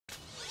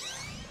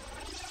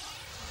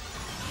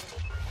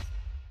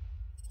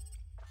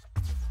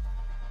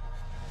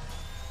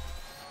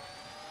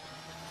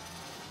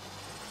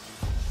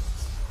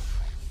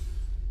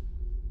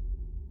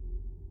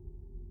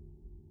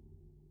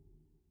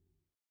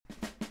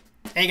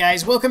Hey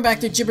guys, welcome back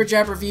to Jibber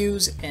Jab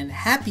Reviews, and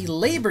happy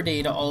Labor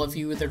Day to all of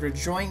you that are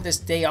enjoying this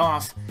day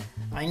off.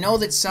 I know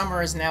that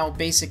summer is now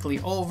basically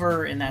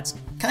over, and that's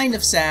kind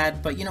of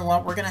sad, but you know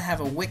what? We're going to have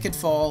a wicked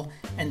fall,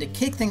 and to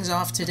kick things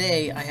off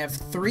today, I have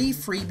 3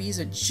 freebies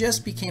that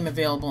just became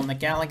available in the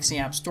Galaxy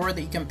App Store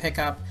that you can pick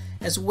up,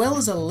 as well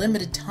as a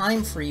limited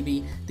time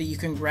freebie that you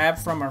can grab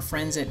from our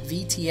friends at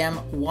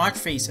VTM Watch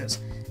Faces.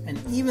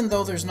 And even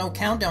though there's no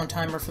countdown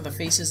timer for the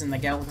faces in the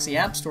Galaxy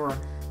App Store,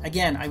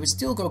 again, I would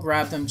still go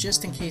grab them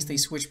just in case they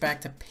switch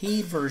back to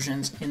paid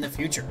versions in the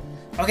future.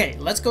 Okay,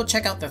 let's go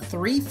check out the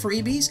 3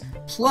 freebies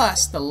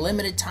plus the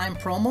limited time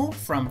promo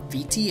from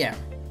VTM.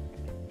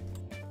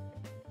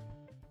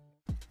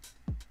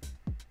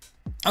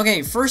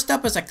 Okay, first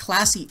up is a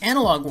classy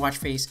analog watch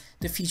face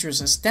that features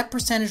a step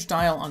percentage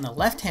dial on the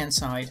left hand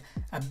side,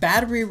 a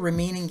battery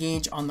remaining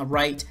gauge on the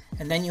right,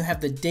 and then you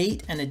have the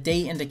date and a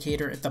day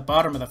indicator at the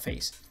bottom of the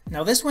face.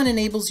 Now this one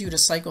enables you to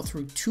cycle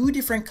through 2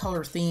 different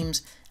color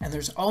themes, and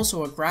there's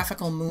also a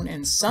graphical moon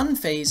and sun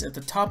phase at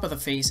the top of the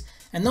face,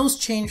 and those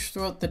change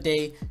throughout the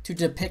day to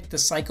depict the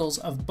cycles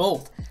of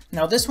both.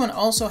 Now this one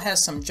also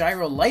has some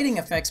gyro lighting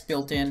effects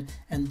built in,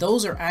 and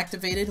those are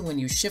activated when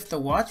you shift the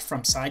watch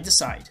from side to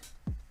side.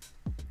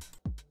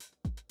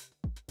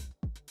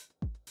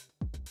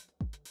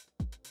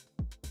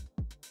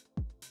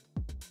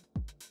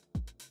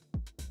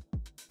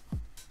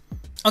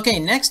 Okay,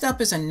 next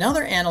up is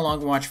another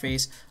analog watch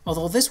face,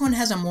 although this one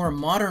has a more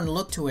modern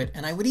look to it,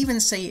 and I would even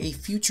say a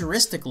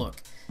futuristic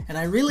look. And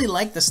I really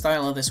like the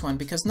style of this one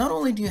because not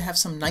only do you have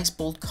some nice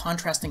bold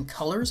contrasting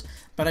colors,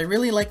 but I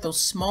really like those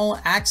small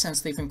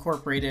accents they've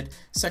incorporated,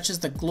 such as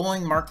the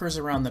glowing markers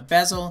around the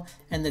bezel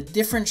and the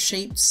different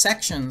shaped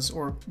sections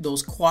or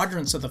those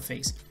quadrants of the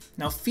face.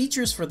 Now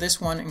features for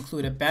this one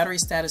include a battery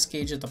status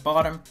gauge at the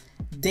bottom,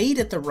 date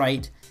at the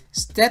right,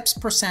 steps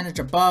percentage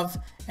above,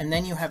 and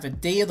then you have a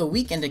day of the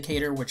week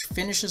indicator which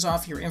finishes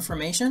off your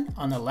information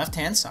on the left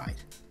hand side.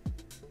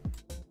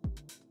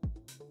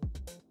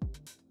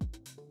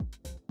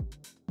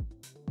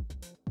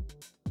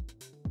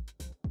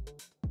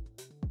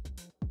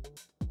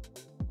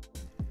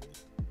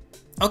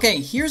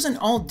 Okay, here's an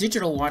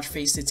all-digital watch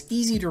face that's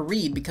easy to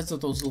read because of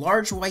those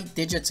large white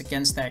digits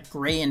against that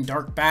gray and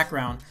dark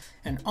background.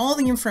 And all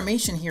the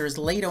information here is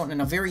laid out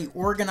in a very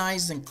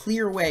organized and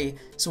clear way,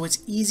 so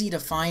it's easy to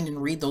find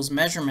and read those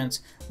measurements,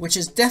 which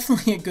is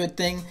definitely a good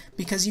thing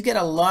because you get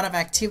a lot of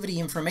activity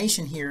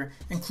information here,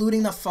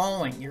 including the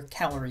following: your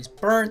calories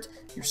burnt,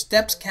 your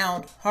steps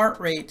count, heart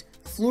rate,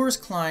 floors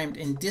climbed,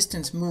 and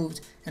distance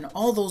moved, and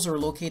all those are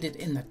located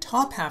in the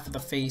top half of the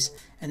face,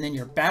 and then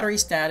your battery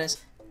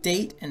status,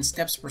 date, and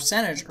steps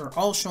percentage are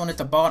all shown at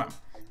the bottom.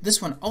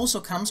 This one also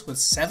comes with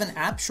 7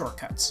 app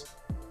shortcuts.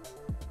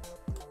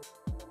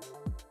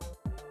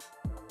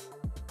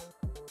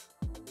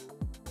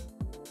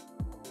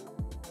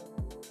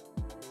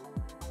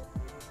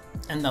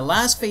 And the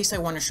last face I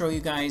want to show you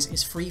guys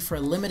is free for a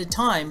limited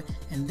time,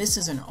 and this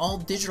is an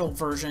all-digital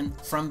version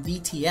from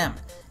VTM.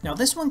 Now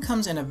this one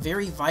comes in a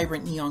very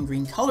vibrant neon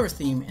green color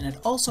theme, and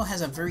it also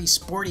has a very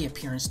sporty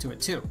appearance to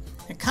it too.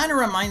 It kind of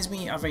reminds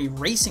me of a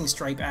racing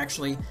stripe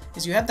actually,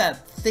 as you have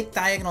that thick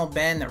diagonal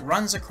band that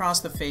runs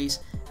across the face,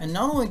 and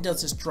not only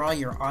does this draw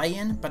your eye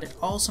in, but it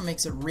also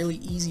makes it really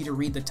easy to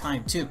read the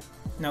time too.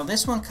 Now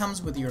this one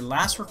comes with your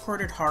last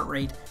recorded heart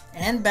rate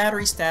and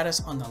battery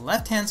status on the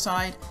left hand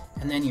side,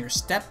 and then your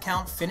step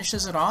count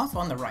finishes it off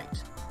on the right.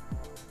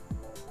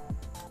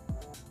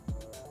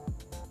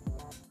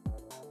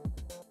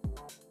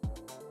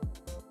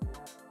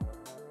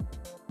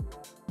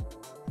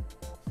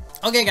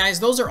 Okay guys,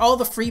 those are all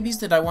the freebies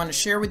that I want to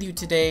share with you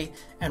today,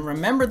 and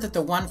remember that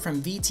the one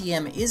from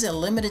VTM is a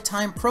limited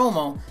time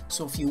promo,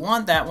 so if you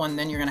want that one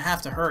then you're going to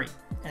have to hurry.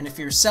 And if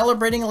you're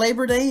celebrating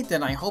Labor Day,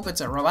 then I hope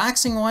it's a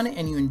relaxing one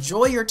and you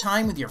enjoy your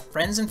time with your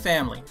friends and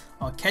family.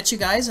 I'll catch you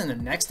guys in the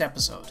next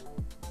episode.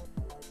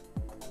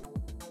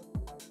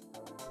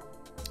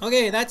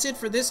 Okay, that's it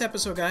for this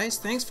episode guys.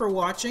 Thanks for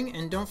watching,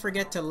 and don't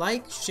forget to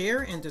like,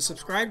 share, and to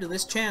subscribe to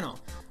this channel.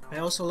 I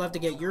also love to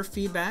get your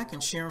feedback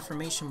and share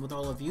information with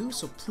all of you,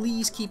 so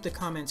please keep the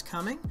comments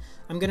coming.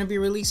 I'm going to be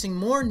releasing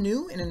more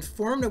new and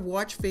informative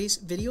watch face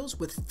videos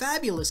with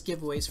fabulous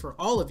giveaways for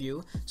all of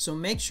you, so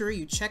make sure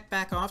you check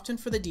back often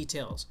for the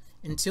details.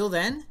 Until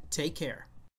then, take care.